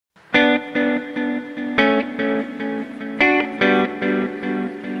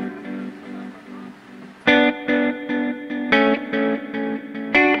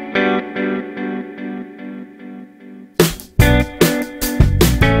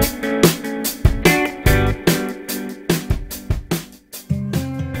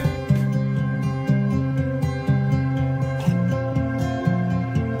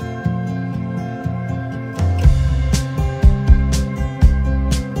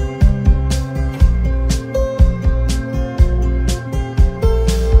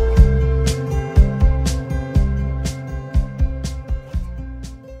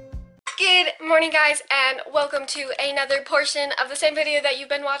morning, guys, and welcome to another portion of the same video that you've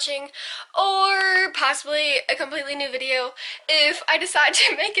been watching, or possibly a completely new video if I decide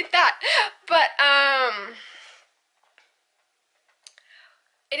to make it that. But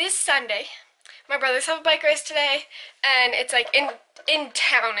it is Sunday. My brothers have a bike race today, and it's like in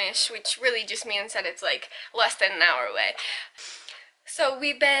townish, which really just means that it's like less than an hour away. So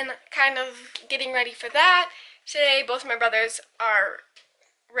we've been kind of getting ready for that. Today, both my brothers are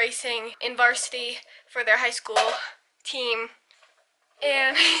racing in varsity for their high school team,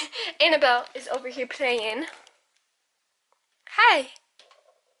 and Annabelle is over here playing. Hi.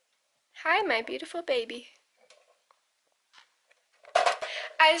 Hi, my beautiful baby.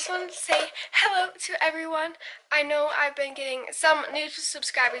 I just wanted to say hello to everyone. I know I've been getting some new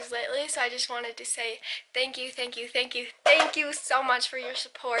subscribers lately, so I just wanted to say thank you so much for your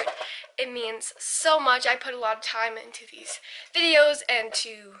support. It means so much. I put a lot of time into these videos and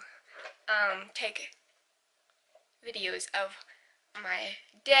to take videos of my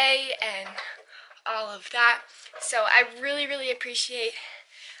day and all of that. So I really appreciate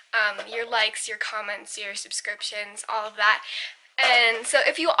your likes, your comments, your subscriptions, all of that. And so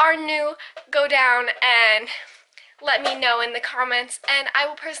if you are new, go down and let me know in the comments, and I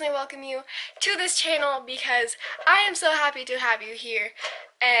will personally welcome you to this channel because I am so happy to have you here.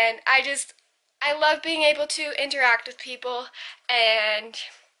 And I love being able to interact with people and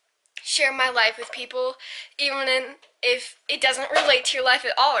share my life with people, even if it doesn't relate to your life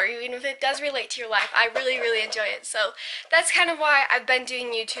at all, or even if it does relate to your life. I really enjoy it. So that's kind of why I've been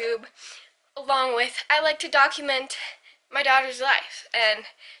doing YouTube, along with I like to document my daughter's life, and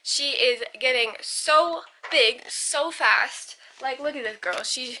she is getting so big so fast. Like, look at this girl.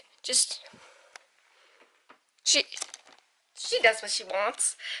 She does what she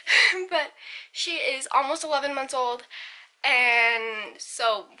wants. But she is almost 11 months old, and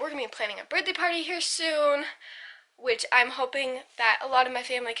so we're gonna be planning a birthday party here soon, which I'm hoping that a lot of my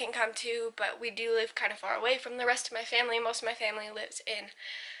family can come to, but we do live kind of far away from the rest of my family. Most of my family lives in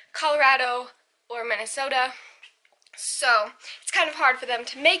Colorado or Minnesota, so it's kind of hard for them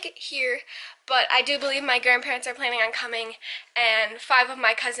to make it here, but I do believe my grandparents are planning on coming, and 5 of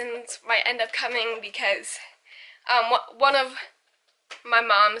my cousins might end up coming because one of my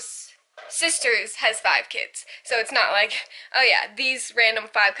mom's sisters has 5 kids. So it's not like, oh yeah, these random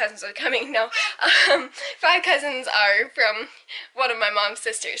 5 cousins are coming. No, 5 cousins are from one of my mom's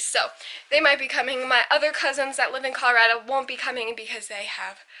sisters, so they might be coming. My other cousins that live in Colorado won't be coming because they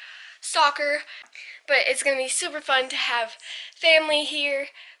have soccer. But it's going to be super fun to have family here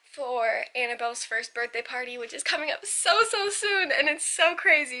for Annabelle's first birthday party, which is coming up so soon, and it's so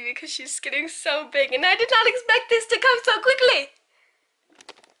crazy because she's getting so big, and I did not expect this to come so quickly.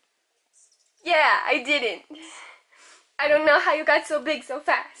 Yeah, I didn't. I don't know how you got so big so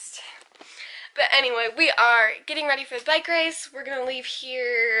fast. But anyway, we are getting ready for the bike race. We're going to leave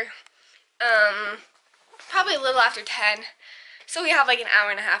here probably a little after 10. So we have like an hour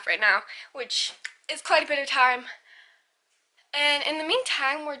and a half right now, which is quite a bit of time. And in the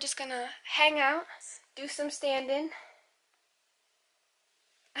meantime, we're just gonna hang out, do some standing.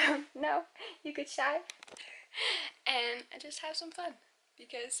 No, you could shy. And just have some fun,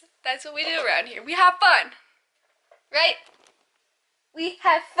 because that's what we do around here. We have fun, right? We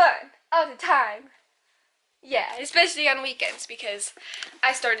have fun all the time. Yeah, especially on weekends, because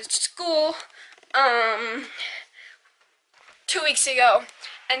I started school 2 weeks ago,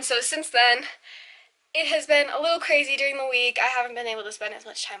 and so since then it has been a little crazy during the week. I haven't been able to spend as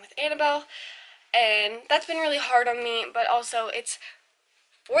much time with Annabelle, and that's been really hard on me, but also it's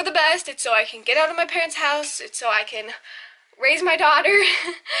for the best. It's so I can get out of my parents' house. It's so I can raise my daughter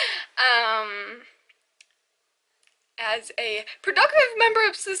as a productive member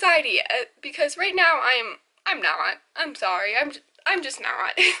of society, because right now I'm not. I'm sorry. I'm just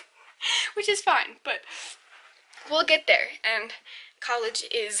not. Which is fine, but we'll get there, and college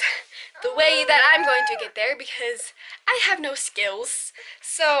is the way that I'm going to get there because I have no skills,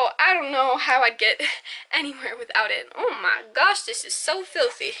 so I don't know how I'd get anywhere without it. Oh my gosh, this is so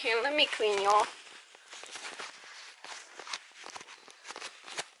filthy. Here, let me clean y'all.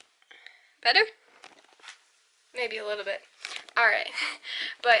 Better? Maybe a little bit. Alright,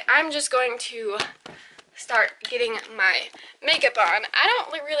 but I'm just going to start getting my makeup on. I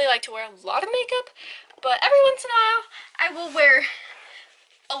don't really like to wear a lot of makeup, but every once in a while I will wear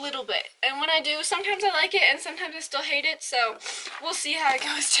a little bit. And when I do, sometimes I like it and sometimes I still hate it, so we'll see how it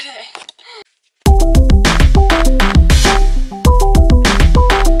goes today.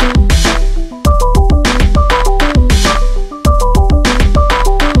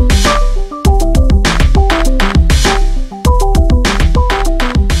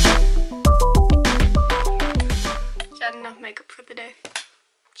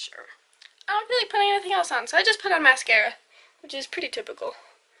 sure. I don't feel like putting anything else on, so I just put on mascara, which is pretty typical.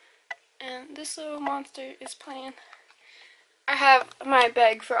 And this little monster is playing. I have my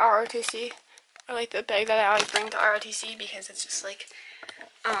bag for ROTC. I like the bag that I always bring to ROTC because it's just like,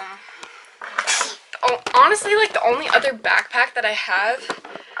 honestly, like the only other backpack that I have.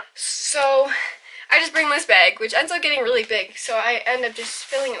 So I just bring this bag, which ends up getting really big. So I end up just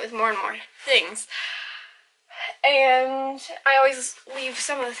filling it with more and more things. And I always leave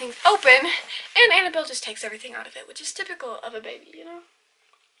some of the things open, and Annabelle just takes everything out of it, which is typical of a baby, you know?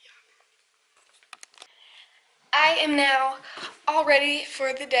 I am now all ready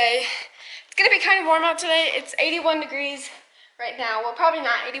for the day. It's gonna be kind of warm out today. It's 81 degrees right now. Well, probably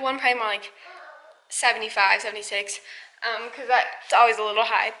not 81, probably more like 75, 76, because that's always a little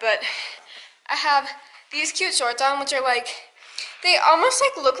high. But I have these cute shorts on, which are like, they almost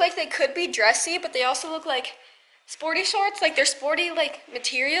like look like they could be dressy, but they also look like sporty shorts. Like they're sporty like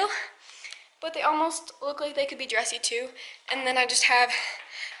material, but they almost look like they could be dressy too. And then I just have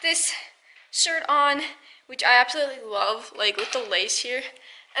this shirt on, which I absolutely love, like with the lace here.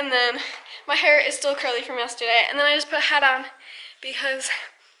 And then my hair is still curly from yesterday. And then I just put a hat on because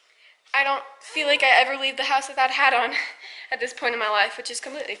I don't feel like I ever leave the house without a hat on at this point in my life, which is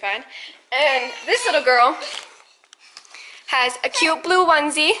completely fine. And this little girl has a cute blue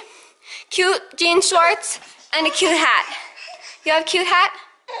onesie, cute jean shorts, and a cute hat. You have a cute hat?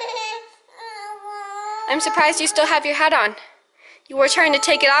 I'm surprised you still have your hat on. You were trying to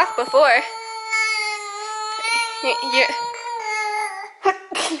take it off before.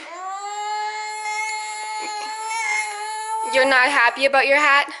 You're not happy about your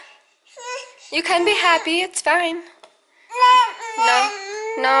hat? You can be happy, it's fine.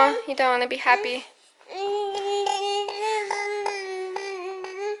 No, you don't want to be happy.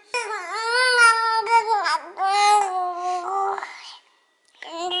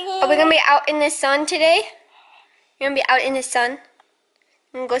 Are we going to be out in the sun today? You're going to be out in the sun?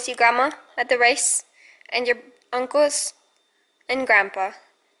 And go see Grandma at the race? And your uncles? And Grandpa?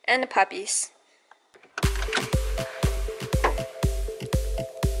 And the puppies?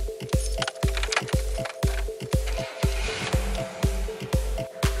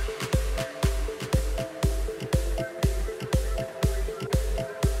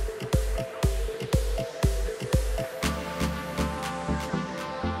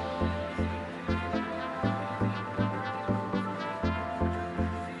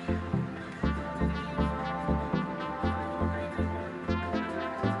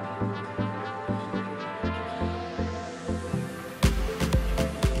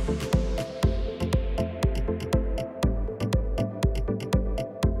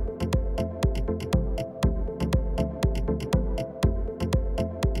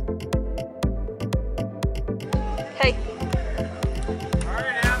 Hey.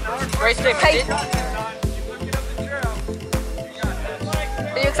 Race day. Hey.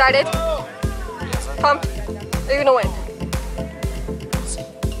 Are you excited? Pumped? Are you gonna win?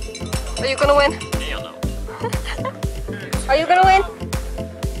 Are you gonna win? Hell no. Are you gonna win?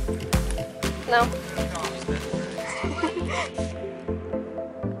 No.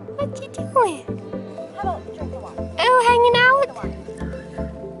 What you doing? Oh, hanging out?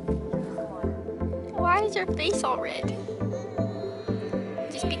 Why is your face all red?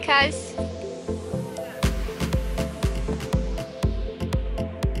 Just because?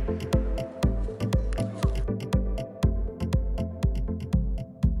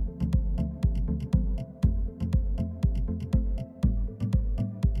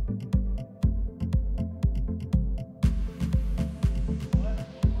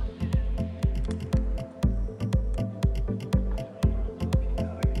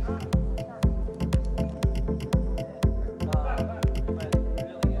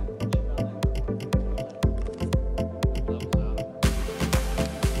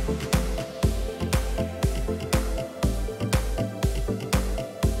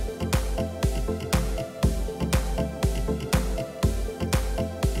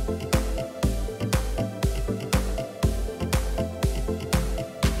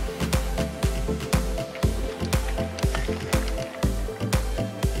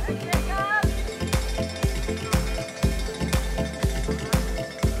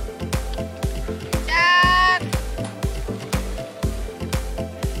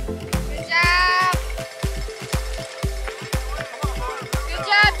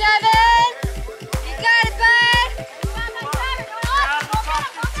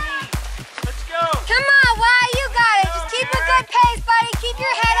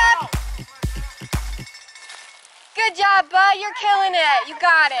 Good job, bud. You're killing it. You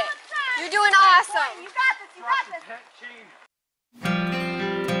got it. You're doing awesome. You got this. You got this.